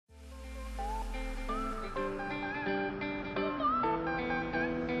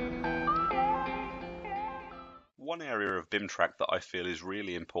one area of BIMtrack that I feel is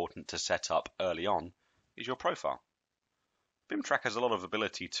really important to set up early on is your profile. BIMtrack has a lot of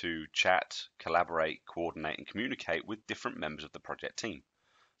ability to chat, collaborate, coordinate, and communicate with different members of the project team.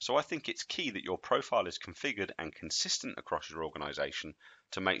 So I think it's key that your profile is configured and consistent across your organization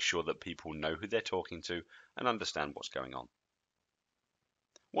to make sure that people know who they're talking to and understand what's going on.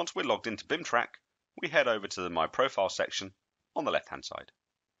 Once we're logged into BIMtrack, we head over to the My Profile section on the left-hand side.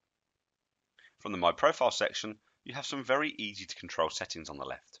 From the My Profile section, you have some very easy to control settings on the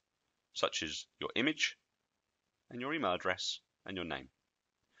left, such as your image and your email address and your name.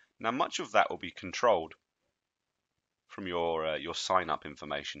 Now, much of that will be controlled from your sign-up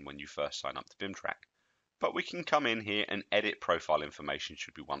information when you first sign up to BIMtrack, but we can come in here and edit profile information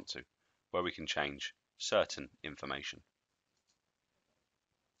should we want to, where we can change certain information.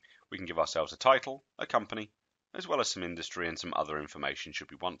 We can give ourselves a title, a company, as well as some industry and some other information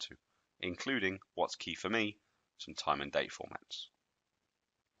should we want to, including, what's key for me, some time and date formats.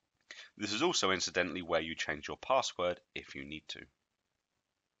 This is also incidentally where you change your password if you need to.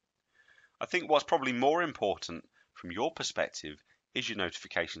 I think what's probably more important from your perspective is your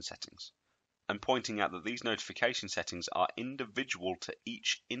notification settings, and pointing out that these notification settings are individual to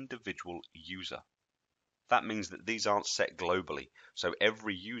each individual user. That means that these aren't set globally, so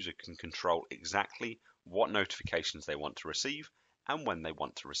every user can control exactly what notifications they want to receive and when they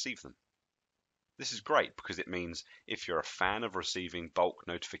want to receive them. This is great because it means if you're a fan of receiving bulk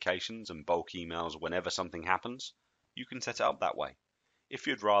notifications and bulk emails whenever something happens, you can set it up that way. If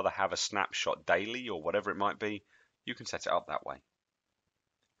you'd rather have a snapshot daily or whatever it might be, you can set it up that way.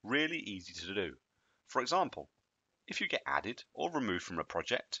 Really easy to do. For example, if you get added or removed from a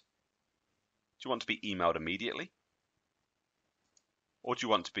project, do you want to be emailed immediately? Or do you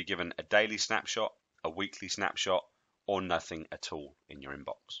want to be given a daily snapshot, a weekly snapshot, or nothing at all in your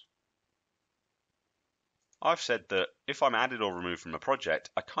inbox? I've said that if I'm added or removed from a project,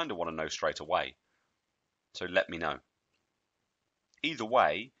 I kind of want to know straight away. So let me know. Either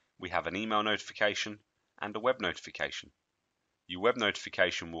way, we have an email notification and a web notification. Your web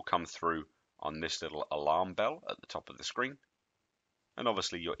notification will come through on this little alarm bell at the top of the screen. And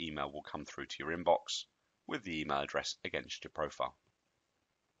obviously your email will come through to your inbox with the email address against your profile.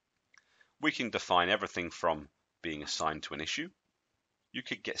 We can define everything from being assigned to an issue. You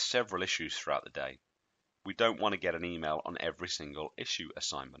could get several issues throughout the day. We don't want to get an email on every single issue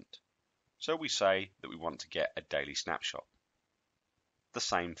assignment. So we say that we want to get a daily snapshot. The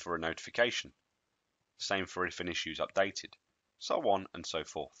same for a notification. The same for if an issue is updated. So on and so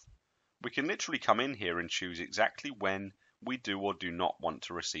forth. We can literally come in here and choose exactly when we do or do not want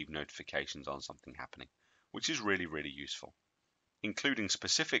to receive notifications on something happening, which is really, really useful. Including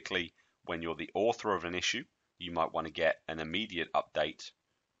specifically when you're the author of an issue, you might want to get an immediate update.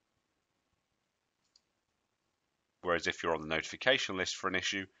 Whereas if you're on the notification list for an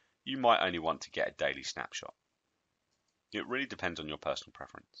issue, you might only want to get a daily snapshot. It really depends on your personal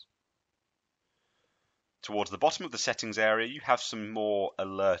preference. Towards the bottom of the settings area, you have some more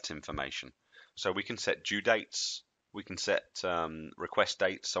alert information. So we can set due dates, we can set request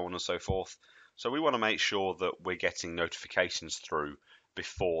dates, so on and so forth. So we want to make sure that we're getting notifications through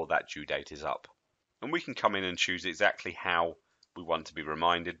before that due date is up. And we can come in and choose exactly how we want to be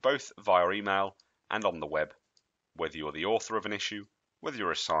reminded, both via email and on the web, whether you're the author of an issue, whether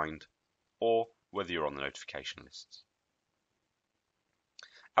you're assigned, or whether you're on the notification lists.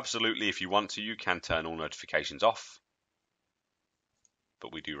 Absolutely, if you want to, you can turn all notifications off,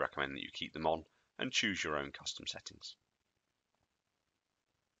 but we do recommend that you keep them on and choose your own custom settings.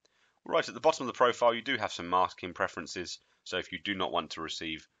 Right at the bottom of the profile, you do have some masking preferences, so if you do not want to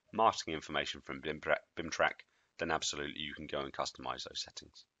receive masking information from BIMtrack, then absolutely you can go and customize those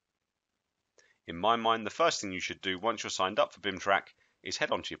settings. In my mind, the first thing you should do once you're signed up for BIMtrack is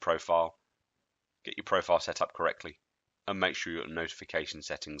head onto your profile, get your profile set up correctly, and make sure your notification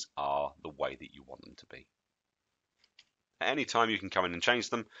settings are the way that you want them to be. At any time you can come in and change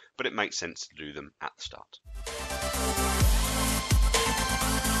them, but it makes sense to do them at the start.